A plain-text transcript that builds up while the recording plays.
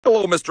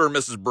Hello, Mr. and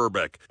Mrs.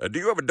 Burbeck. Do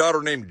you have a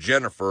daughter named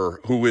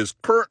Jennifer who is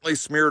currently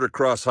smeared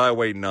across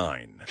Highway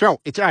 9? Joe,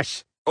 it's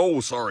us. Oh,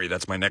 sorry,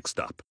 that's my next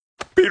stop.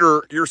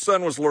 Peter, your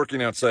son was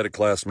lurking outside a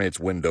classmate's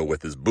window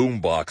with his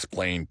boombox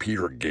playing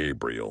Peter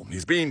Gabriel.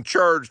 He's being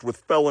charged with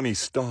felony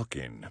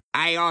stalking.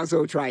 I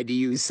also tried to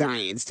use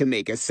science to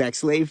make a sex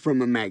slave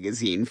from a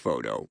magazine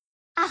photo.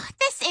 Oh,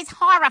 this is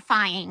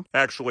horrifying.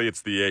 Actually,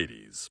 it's the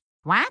 80s.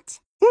 What?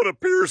 It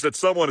appears that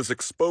someone has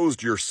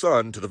exposed your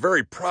son to the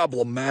very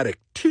problematic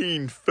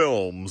teen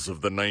films of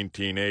the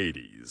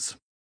 1980s.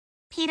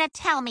 Peter,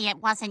 tell me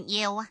it wasn't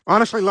you.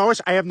 Honestly, Lois,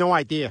 I have no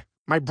idea.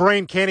 My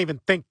brain can't even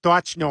think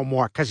thoughts no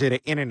more because of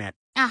the internet.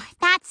 Oh,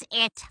 that's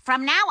it.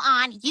 From now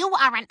on, you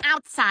are an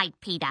outside,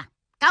 Peter.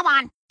 Go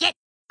on, get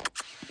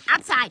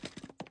outside.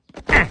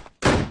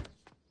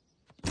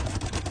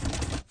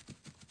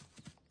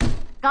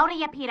 Go to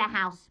your Peter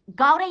house.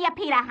 Go to your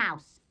Peter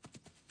house.